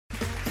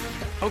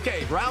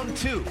Okay, round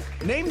two.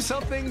 Name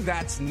something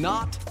that's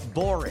not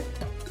boring.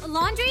 A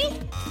laundry?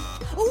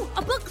 Ooh,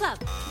 a book club.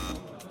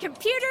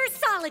 Computer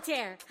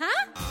solitaire,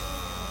 huh?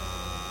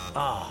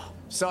 Ah,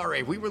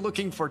 sorry, we were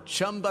looking for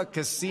Chumba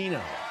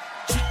Casino.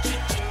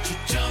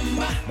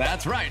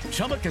 That's right,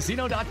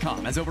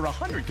 ChumbaCasino.com has over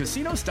 100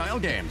 casino-style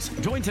games.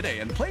 Join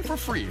today and play for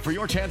free for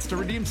your chance to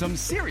redeem some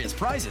serious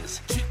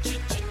prizes.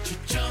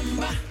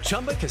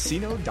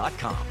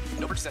 ChumbaCasino.com.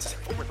 No purchase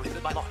necessary. Void where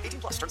prohibited by law.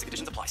 18 plus. Terms and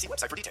conditions apply. See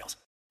website for details.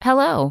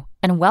 Hello,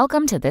 and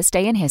welcome to This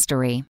Day in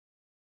History.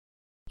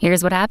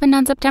 Here's what happened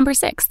on September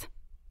 6th.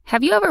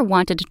 Have you ever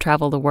wanted to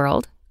travel the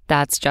world?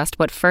 That's just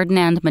what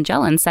Ferdinand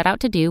Magellan set out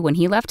to do when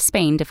he left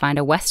Spain to find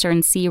a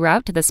western sea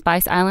route to the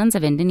Spice Islands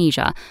of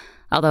Indonesia.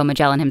 Although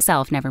Magellan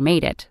himself never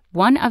made it,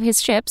 one of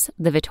his ships,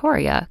 the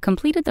Vittoria,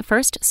 completed the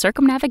first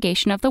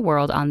circumnavigation of the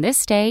world on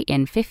this day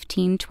in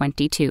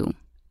 1522.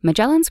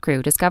 Magellan's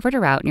crew discovered a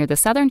route near the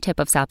southern tip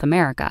of South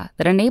America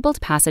that enabled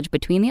passage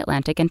between the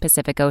Atlantic and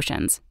Pacific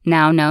Oceans.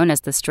 Now known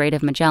as the Strait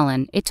of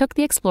Magellan, it took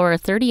the explorer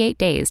 38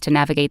 days to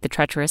navigate the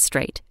treacherous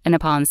strait, and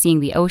upon seeing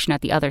the ocean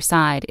at the other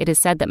side, it is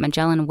said that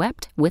Magellan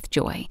wept with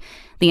joy.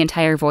 The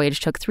entire voyage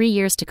took 3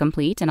 years to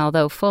complete, and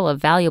although full of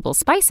valuable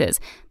spices,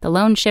 the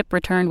lone ship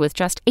returned with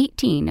just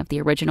 18 of the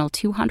original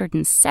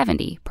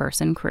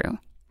 270-person crew.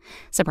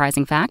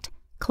 Surprising fact,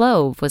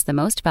 clove was the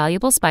most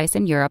valuable spice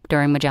in Europe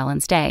during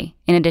Magellan's day.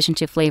 In addition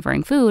to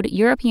flavoring food,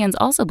 Europeans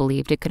also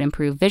believed it could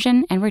improve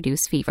vision and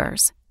reduce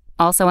fevers.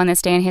 Also on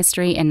this day in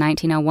history, in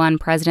 1901,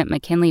 President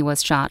McKinley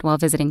was shot while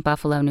visiting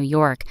Buffalo, New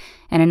York.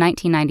 And in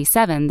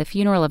 1997, the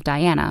funeral of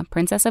Diana,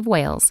 Princess of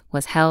Wales,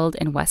 was held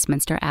in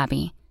Westminster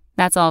Abbey.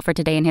 That's all for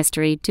today in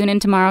history. Tune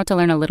in tomorrow to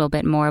learn a little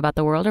bit more about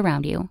the world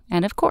around you.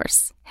 And of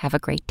course, have a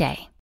great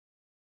day.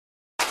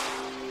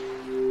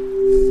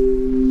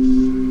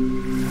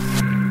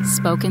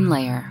 Spoken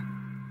Layer.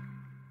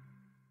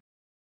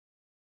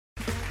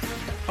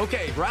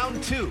 Okay,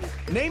 round two.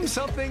 Name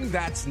something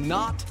that's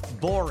not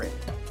boring.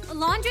 A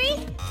laundry?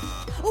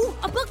 Ooh,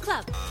 a book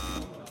club.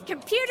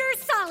 Computer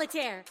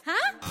solitaire,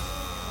 huh?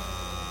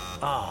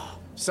 Ah,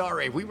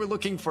 sorry, we were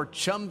looking for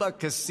Chumba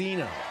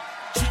Casino.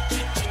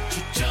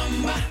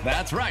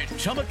 That's right,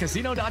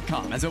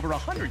 ChumbaCasino.com has over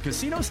 100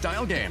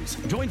 casino-style games.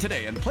 Join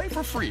today and play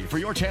for free for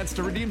your chance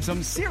to redeem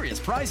some serious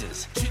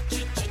prizes.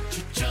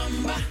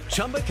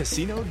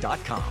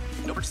 ChumbaCasino.com.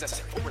 No purchase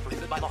necessary. Void where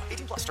prohibited by law.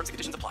 18 plus. Terms and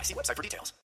conditions apply. See website for details.